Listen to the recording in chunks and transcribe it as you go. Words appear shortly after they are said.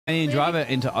Canadian driver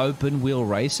into open wheel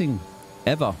racing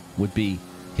ever would be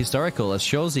historical, as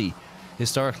Shorzy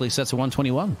historically sets a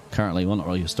 121 currently. Well, not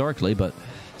really historically, but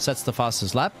sets the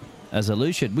fastest lap as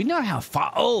Elucid. We know how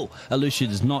far. Oh,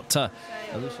 Elucid is not.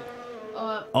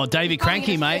 Oh, Davey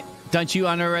Cranky, mate. Don't you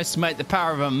underestimate the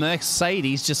power of a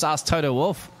Mercedes. Just ask Toto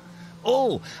Wolff.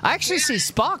 Oh, I actually see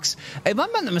sparks. Am I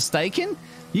not mistaken?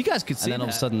 You guys could see and then all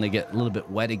of a sudden they get a little bit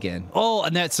wet again. Oh,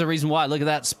 and that's the reason why. Look at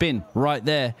that spin right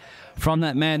there from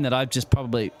that man that I've just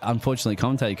probably, unfortunately,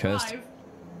 commentated cursed.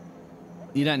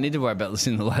 You don't need to worry about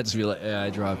listening to the lads be like, yeah, I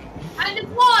drive. And it's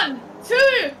 1,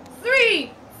 2,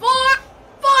 3, 4, 5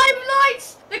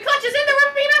 lights. The clutch is in the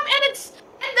ravine up and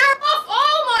they're off.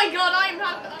 Oh my god, I'm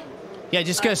not. Yeah,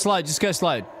 just go slow. Just go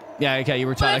slow. Yeah, okay, you're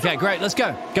retired. Okay, great. Let's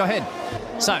go. Go ahead.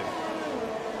 So,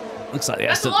 looks like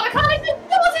that's a lot of cars.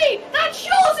 That's Shorzy! That's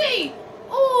Shorzy!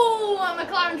 Oh, I'm a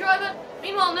McLaren driver.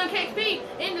 Meanwhile, no KXP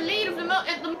in the lead of the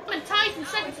moment, tied from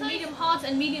second to medium hards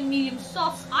and medium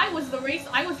softs. I was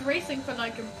racing for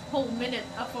like a whole minute,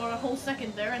 for a whole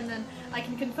second there, and then I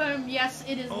can confirm, yes,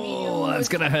 it is medium. Oh, that's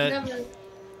gonna hurt.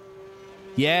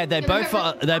 Yeah, they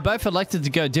both elected to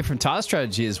go different tire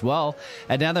strategy as well,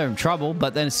 and now they're in trouble.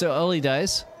 But then it's still early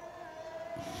days.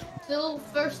 Still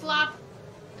first lap.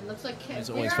 It looks like it's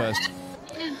always first.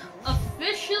 Is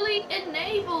officially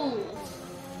enabled.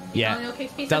 Yeah,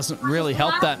 doesn't really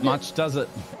help that much, does it?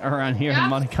 Around here in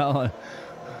Monte Carlo.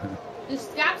 This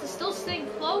gap is still staying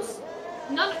close.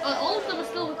 All of them are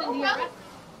still within the area.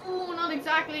 Oh, not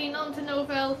exactly. Not to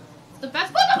Novel. It's the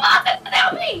best. But the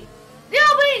Alpine! The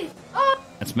Alpine! Oh,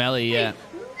 that's Melly, yeah.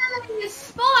 Melly is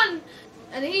spun,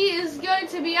 and he is going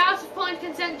to be out of point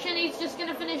contention. He's just going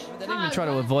to finish. They didn't even try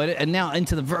to avoid it, and now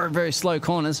into the very, very slow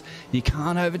corners. You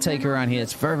can't overtake around here.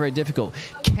 It's very, very difficult.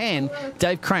 Can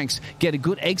Dave Cranks get a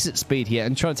good exit speed here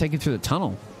and try to take it through the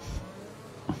tunnel?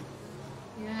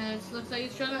 Yeah, it looks like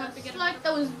he's trying to have to get. Like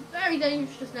that was very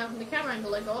dangerous just now from the camera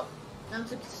angle I got. Now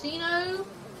to Casino,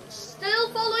 still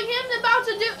following him. They're about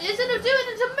to do. Is it a do it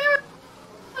into mirror?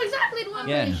 Exactly the one.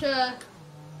 Yeah.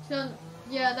 So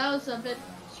yeah, that was a bit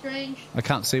strange. I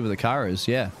can't see where the car is.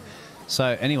 Yeah. So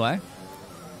anyway,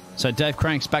 so Dave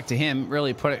Cranks back to him.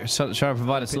 Really try to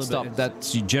provide a pit stop.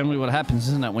 That's generally what happens,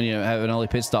 isn't it, when you have an early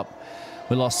pit stop?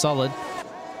 We lost Solid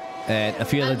and a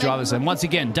few other drivers, and once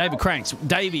again, David Cranks,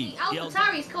 Davey.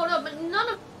 AlphaTauri's caught up, but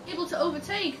none of them able to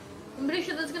overtake. I'm pretty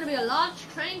sure there's going to be a large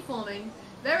train forming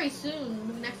very soon in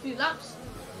the next few laps.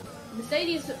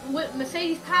 Mercedes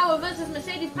power versus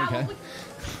Mercedes power. Okay.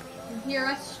 Here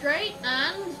at straight,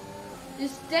 and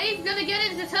is Dave gonna get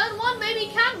into turn 1? Maybe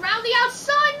he can round the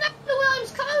outside. The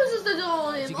Williams closes the door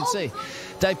on him. As you can see,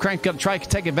 Dave Crank got to try to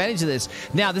take advantage of this.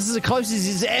 Now this is the closest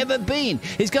he's ever been.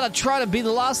 He's gonna try to be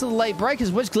the last of the late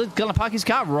breakers. Which gonna park his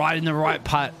car right in the right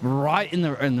part, right in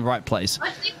the right place.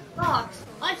 I've seen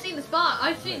the sparks.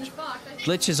 I've seen the spark.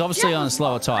 Glitch is obviously on a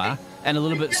slower tire and a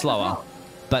little bit slower.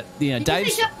 But, you know,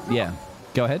 Dave's... Yeah,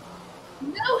 go ahead.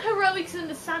 No heroics in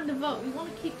the Sander vote. We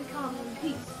want to keep the car in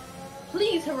peace.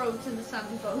 Please, heroics in the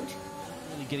Sander vote.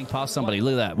 Really getting past somebody.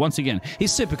 Look at that. Once again,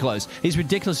 he's super close. He's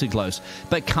ridiculously close.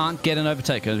 But can't get an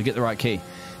overtake to get the right key.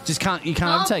 Just can't... You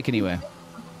can't overtake anywhere.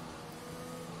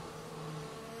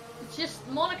 It's just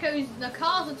Monaco's... The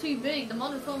cars are too big. The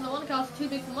Monaco cars are too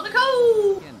big for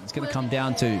Monaco! Again, it's going to come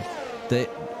down to the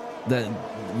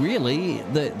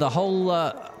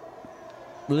whole...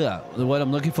 Yeah, the word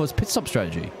I'm looking for is pit stop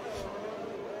strategy.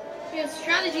 Yeah,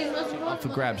 strategy is most important. For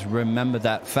grabs, remember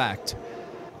that fact.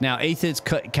 Now, Ethan's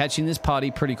catching this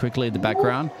party pretty quickly in the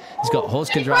background. He's got horse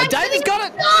control. Dave has got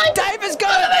it! Dave has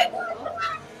got it!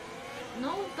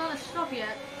 No one's done a stop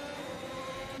yet.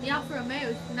 The Alfa Romeo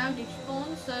is now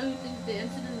despawned, so the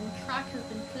incident on track has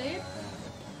been cleared.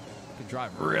 Good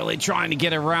drive. Really trying to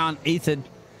get around Ethan.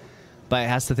 But it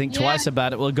has to think twice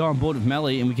about it. We'll go on board with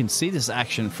Melly, and we can see this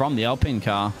action from the Alpine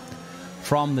car,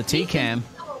 from the T-Cam.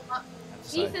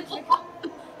 Ethan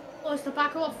wants to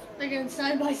back off. They're going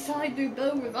side by side through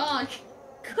Beau Rivage.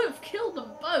 Could have killed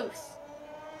them both.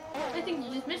 I think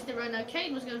you just missed it right now.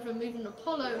 Cade was going for a move in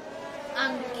Apollo,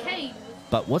 and Cade.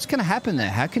 But what's going to happen there?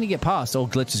 How can he get past? Oh,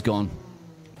 Glitch is gone.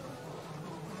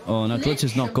 Oh, no, Glitch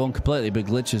has not gone completely, but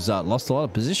Glitch has lost a lot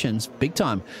of positions, big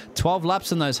time. 12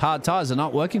 laps on those hard tyres are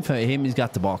not working for him. He's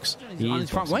got the box. He's on his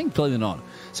front wing, believe it or not.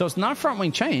 So it's not a front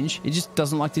wing change. He just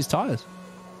doesn't like these tyres.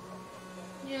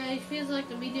 Yeah, he feels like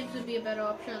the mediums would be a better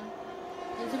option.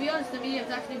 And to be honest, the mediums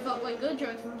actually felt quite good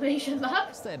during completion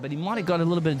laps. But he might have got a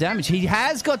little bit of damage. He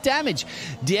has got damage.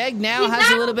 Dieg now has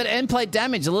a little bit of end plate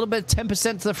damage, a little bit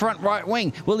 10% to the front right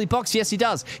wing. Will he box? Yes, he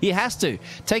does. He has to.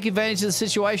 Take advantage of the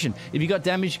situation. If you got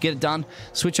damage, get it done.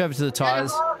 Switch over to the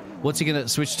tyres. What's he going to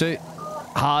switch to?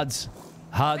 Hards.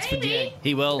 Hards for Diego.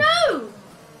 He will. No!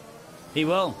 He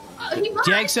will. He might.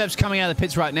 Diego Surf's coming out of the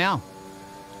pits right now.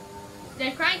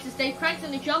 Dave Cranks, it's Dave Cranks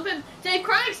and they jump him. Dave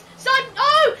Cranks, side.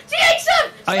 Oh! Diego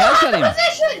Surf! Oh, he has got him.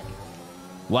 Position!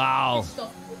 Wow.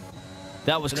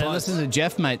 That was close. Listen to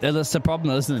Jeff, mate. That's the problem.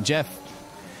 They listen to Jeff.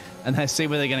 And they see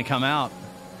where they're going to come out.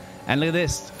 And look at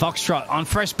this. Foxtrot on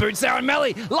fresh boots there on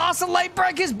Melly. Last and late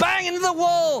breakers bang into the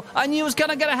wall. I knew it was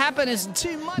going to happen. It's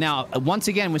too much. Now, once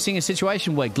again, we're seeing a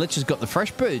situation where Glitch has got the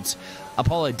fresh boots.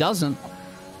 Apollo doesn't.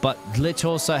 But Glitch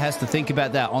also has to think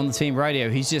about that on the team radio.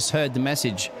 He's just heard the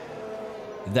message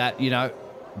that, you know,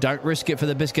 don't risk it for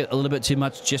the biscuit a little bit too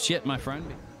much just yet, my friend.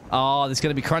 Oh, there's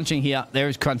going to be crunching here. There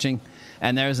is crunching.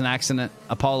 And there is an accident.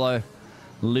 Apollo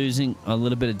losing a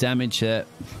little bit of damage there.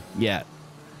 Yeah.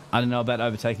 I don't know about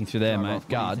overtaking through there, mate.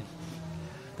 Guard.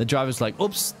 The driver's like,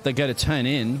 oops. They go to turn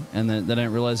in, and then they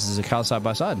don't realize there's a car side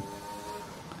by side.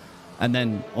 And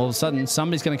then all of a sudden,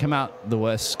 somebody's going to come out the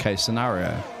worst case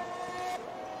scenario.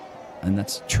 And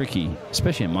that's tricky,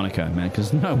 especially in Monaco, man,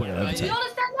 because no way to overtake. Do you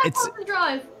understand that horse can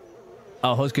drive?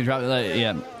 Oh, horse can drive?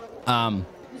 Yeah.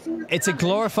 It's a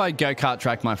glorified go-kart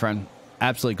track, my friend.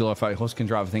 Absolutely glorified. Horse can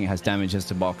drive. I think it has damage as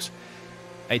to box.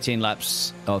 18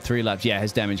 laps, or 3 laps, yeah,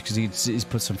 has damage because he's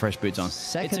put some fresh boots on.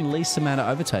 Second least amount of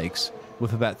overtakes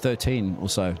with about 13 or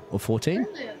so, or 14.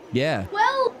 Yeah.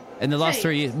 Well, in the last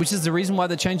 3 years, which is the reason why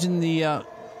they're changing the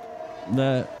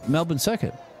Melbourne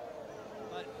circuit.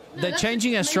 They're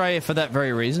changing Australia for that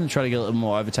very reason, try to get a little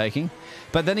more overtaking.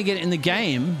 But then again, in the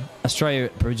game, Australia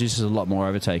produces a lot more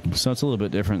overtaking, so it's a little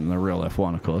bit different than the real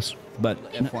F1, of course.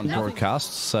 But F1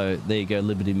 broadcasts, so there you go,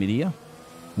 Liberty Media.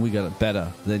 We got it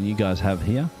better than you guys have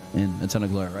here in Eternal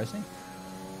Glory Racing.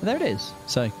 And there it is.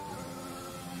 So,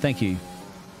 thank you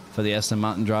for the Aston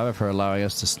Martin driver for allowing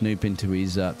us to snoop into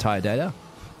his tyre data.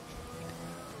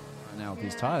 Right now with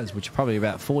his tyres, which are probably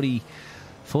about 40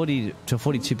 to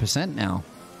 42% now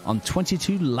on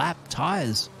 22 lap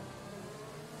tyres.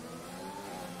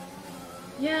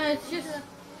 Yeah, it's just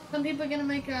some people are going to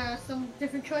make some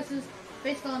different choices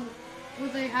based on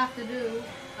what they have to do.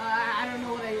 I don't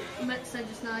know what I meant to say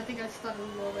just now. I think I stuttered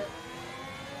a little bit.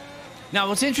 Now,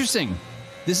 what's interesting?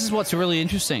 This is what's really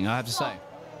interesting, I have to say.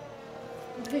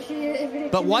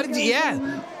 But why did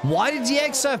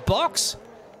Diego Surf box?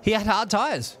 He had hard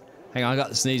tires. Hang on, I got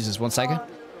the sneezes. 1 second.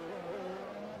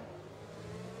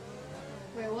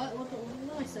 Wait, what am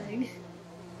I saying?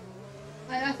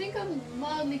 I think I'm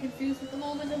mildly confused at the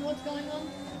moment of what's going on.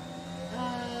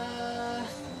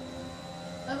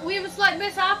 We have a slight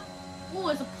mishap. Oh,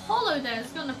 there's Apollo there.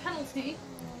 It's got a penalty.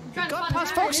 Got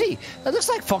past Foxy. It looks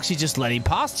like Foxy just let him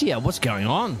past here. What's going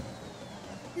on?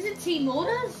 Is it team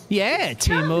orders? Yeah,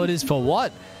 team orders for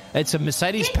what? It's a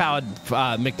Mercedes-powered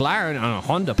McLaren and a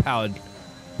Honda-powered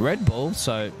Red Bull.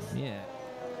 So, yeah.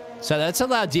 So that's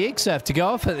allowed Diego Surf to go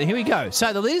off. Here we go.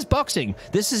 So the leader's boxing.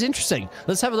 This is interesting.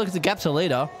 Let's have a look at the gap to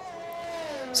leader.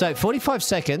 So 45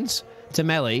 seconds to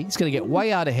Melly. He's going to get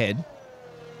way out ahead.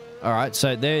 All right,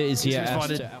 so there is here.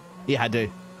 He had to.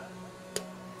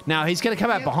 Now he's going to come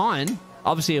out behind.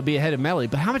 Obviously, he'll be ahead of Melly.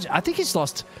 But how much? I think he's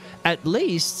lost at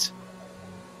least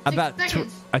about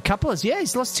a couple of. Yeah,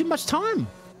 he's lost too much time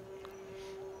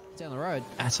down the road.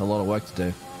 That's a lot of work to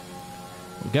do.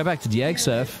 We'll go back to Diego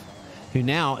Surf, who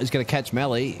now is going to catch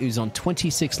Melly, who's on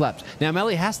 26 laps. Now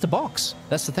Melly has to box.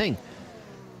 That's the thing.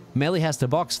 Melly has to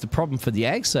box. The problem for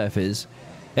Diego Surf is,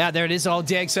 yeah, there it is. Oh,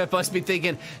 Diego Surf must be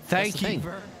thinking, thank you.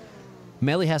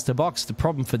 Melly has to box. The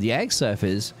problem for Diego Surf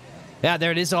is, yeah,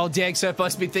 there it is. Oh, Diego Surf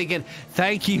must be thinking,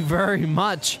 thank you very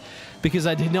much, because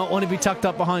I did not want to be tucked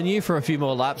up behind you for a few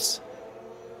more laps.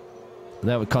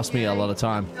 That would cost me a lot of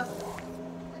time.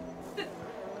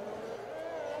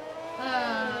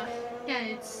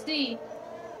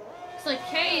 It's like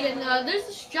Cade, and there's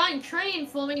this giant train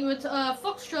forming with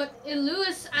Foxtrot,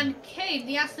 Lewis, and Cade,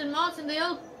 the Aston Martin. They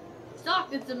all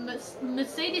stocked. It's a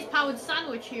Mercedes-powered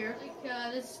sandwich here. Like,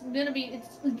 it's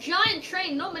a giant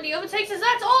train. Not many overtakes as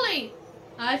that's Ollie.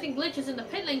 I think Glitch is in the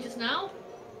pit lane just now.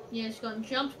 Yeah, he's gotten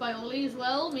jumped by Ollie as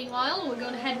well. Meanwhile, we're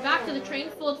going to head back to the train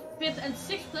for 5th and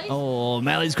 6th place. Oh,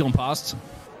 Melly's gone past.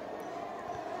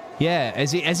 Yeah,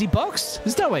 has he boxed?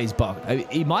 There's no way he's boxed.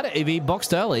 He might have, if he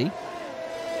boxed early.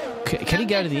 Can he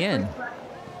go to the end?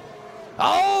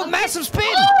 Oh, massive spin!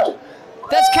 Oh!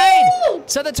 That's Cade.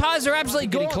 So the tyres are absolutely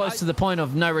getting close to the point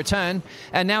of no return,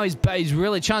 and now he's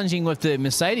really challenging with the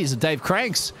Mercedes of Dave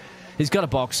Cranks. He's got a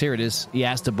box. Here it is. He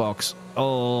has to box.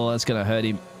 Oh, that's going to hurt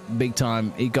him big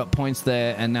time. He got points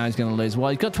there, and now he's going to lose. Well,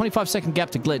 he's got a 25-second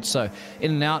gap to Glitch, so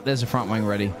in and out, there's a front wing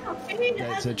ready.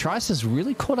 So Trice has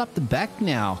really caught up the back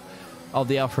now of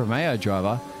the Alfa Romeo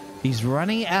driver. He's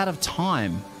running out of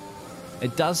time.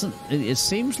 It doesn't. It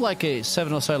seems like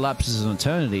 7 or so laps is an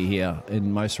eternity here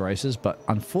in most races, but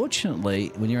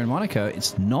unfortunately, when you're in Monaco,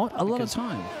 it's not a lot of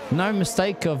time. No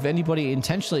mistake of anybody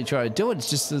intentionally trying to do it.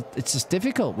 It's just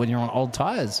difficult when you're on old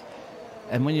tires,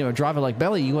 and when you're a driver like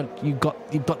Belly, you've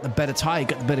got the better tire, you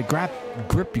got the better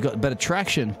grip, you got the better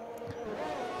traction.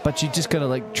 But you just got to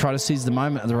like try to seize the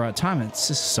moment at the right time. It's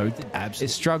just so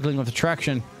it's struggling with the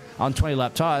traction on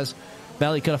 20-lap tires.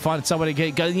 Belly got to find somebody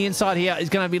to go to the inside here. He's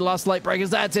going to be last late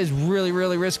breakers. That is really,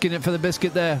 really risking it for the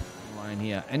biscuit there. Line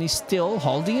here, and he's still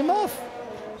holding him off.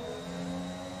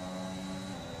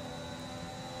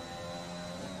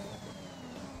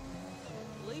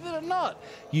 Believe it or not,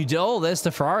 you do. Oh, there's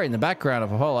the Ferrari in the background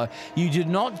of Apollo. You do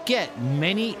not get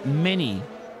many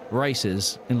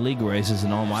races in league races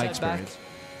in all my experience.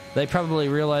 They probably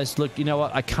realized, look, you know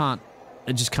what? I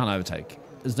just can't overtake.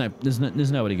 There's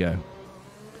nowhere to go.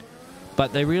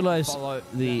 But they realized follow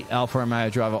the Alfa Romeo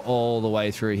driver all the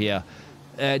way through here.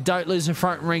 Don't lose the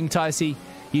front ring, Ticey.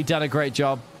 You've done a great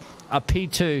job. A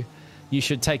P2, you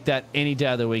should take that any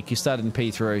day of the week. You started in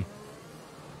P3.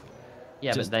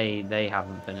 Yeah, but they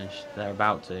haven't finished. They're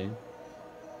about to.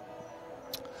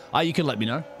 You can let me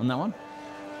know on that one.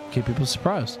 Keep people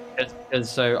surprised.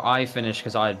 So I finished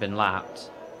because I had been lapped.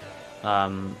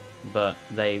 But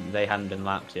they hadn't been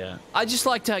lapped yet. I just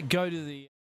like to go to the...